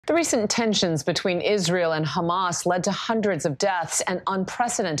The recent tensions between Israel and Hamas led to hundreds of deaths and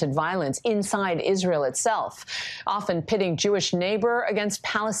unprecedented violence inside Israel itself, often pitting Jewish neighbor against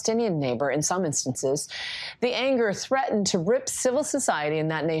Palestinian neighbor in some instances. The anger threatened to rip civil society in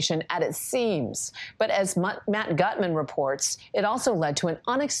that nation at its seams. But as Matt Gutman reports, it also led to an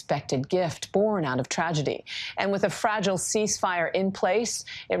unexpected gift born out of tragedy. And with a fragile ceasefire in place,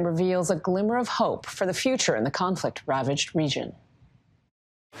 it reveals a glimmer of hope for the future in the conflict-ravaged region.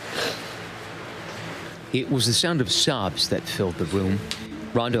 It was the sound of sobs that filled the room.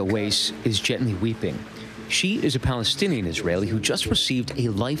 Rhonda Weiss is gently weeping. She is a Palestinian Israeli who just received a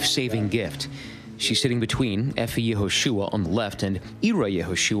life-saving gift. She's sitting between Effie Yehoshua on the left and Ira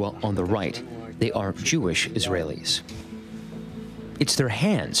Yehoshua on the right. They are Jewish Israelis. It's their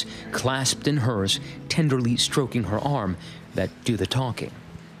hands, clasped in hers, tenderly stroking her arm, that do the talking.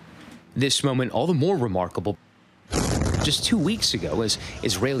 This moment all the more remarkable just 2 weeks ago, as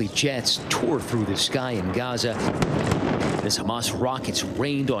Israeli jets tore through the sky in Gaza, as Hamas rockets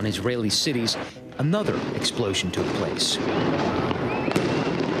rained on Israeli cities, another explosion took place.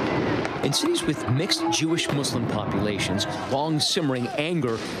 In cities with mixed Jewish-Muslim populations, long-simmering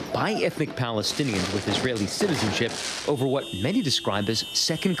anger by ethnic Palestinians with Israeli citizenship over what many describe as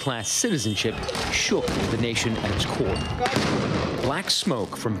second-class citizenship shook the nation at its core. Black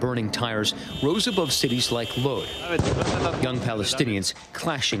smoke from burning tires rose above cities like Lod. Young Palestinians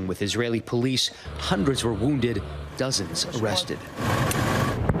clashing with Israeli police, hundreds were wounded, dozens arrested.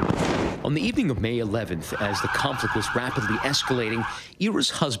 On the evening of May 11th, as the conflict was rapidly escalating, Ira's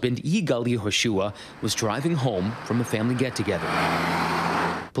husband, Yigal Yehoshua, was driving home from a family get-together.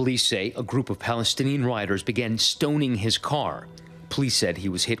 Police say a group of Palestinian rioters began stoning his car. Police said he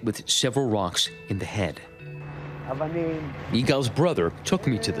was hit with several rocks in the head. Yigal's brother took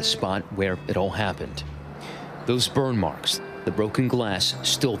me to the spot where it all happened. Those burn marks, the broken glass,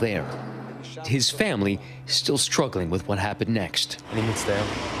 still there. His family still struggling with what happened next.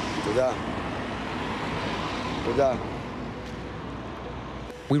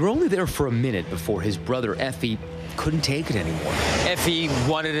 We were only there for a minute before his brother Effie couldn't take it anymore. Effie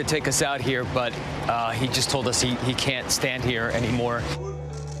wanted to take us out here, but he just told us he can't stand here anymore.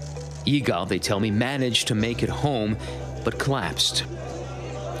 Yigal, they tell me, managed to make it home, but collapsed.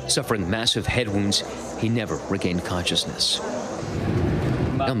 Suffering massive head wounds, he never regained consciousness.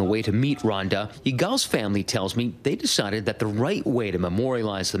 On the way to meet Rhonda, Yigal's family tells me they decided that the right way to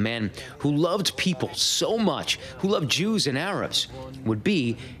memorialize the man who loved people so much, who loved Jews and Arabs, would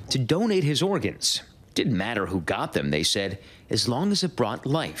be to donate his organs. Didn't matter who got them, they said, as long as it brought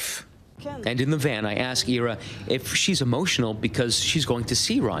life. And in the van, I ask Ira if she's emotional because she's going to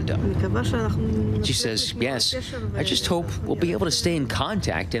see Rhonda. She says, yes, I just hope we'll be able to stay in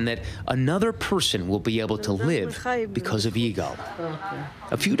contact and that another person will be able to live because of Yigal.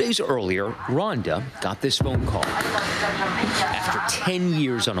 A few days earlier, Rhonda got this phone call. After 10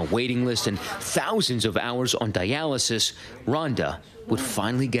 years on a waiting list and thousands of hours on dialysis, Rhonda would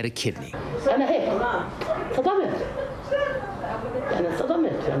finally get a kidney.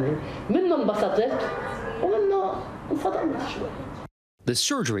 The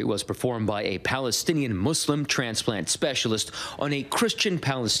surgery was performed by a Palestinian Muslim transplant specialist on a Christian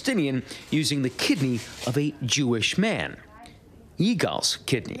Palestinian using the kidney of a Jewish man, Yigal's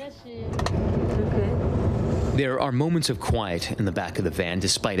kidney. There are moments of quiet in the back of the van,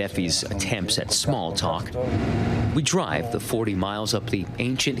 despite Effie's attempts at small talk. We drive the 40 miles up the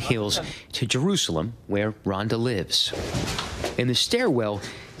ancient hills to Jerusalem, where Rhonda lives. In the stairwell,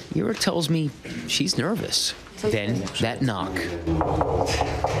 Ira tells me she's nervous. Then that knock.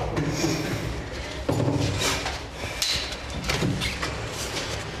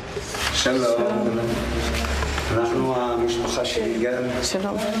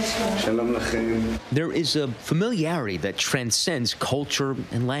 There is a familiarity that transcends culture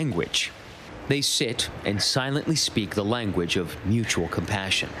and language. They sit and silently speak the language of mutual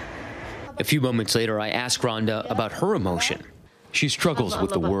compassion. A few moments later, I ask Rhonda about her emotion. She struggles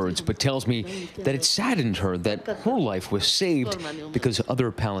with the words, but tells me that it saddened her that her life was saved because other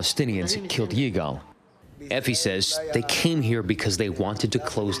Palestinians killed Yigal. Effie says they came here because they wanted to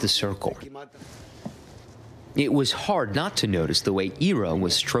close the circle. It was hard not to notice the way Ira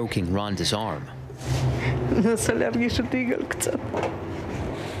was stroking Rhonda's arm.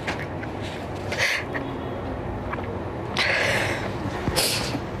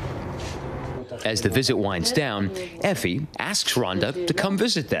 As the visit winds down, Effie asks Rhonda to come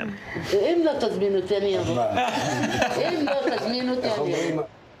visit them.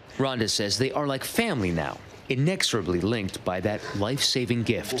 Rhonda says they are like family now, inexorably linked by that life-saving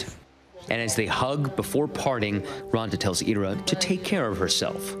gift. And as they hug before parting, Rhonda tells Ira to take care of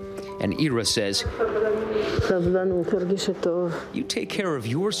herself. And Ira says, "You take care of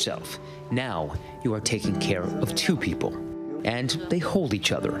yourself. Now you are taking care of two people." And they hold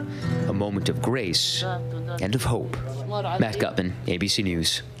each other, a moment of grace and of hope. Matt Gutman, ABC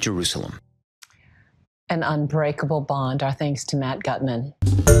News, Jerusalem. An unbreakable bond. Our thanks to Matt Gutman.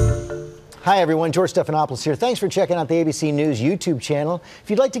 Hi, everyone. George Stephanopoulos here. Thanks for checking out the ABC News YouTube channel. If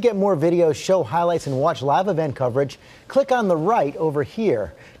you'd like to get more videos, show highlights, and watch live event coverage, click on the right over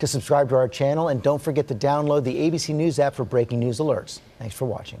here to subscribe to our channel. And don't forget to download the ABC News app for breaking news alerts. Thanks for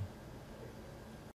watching.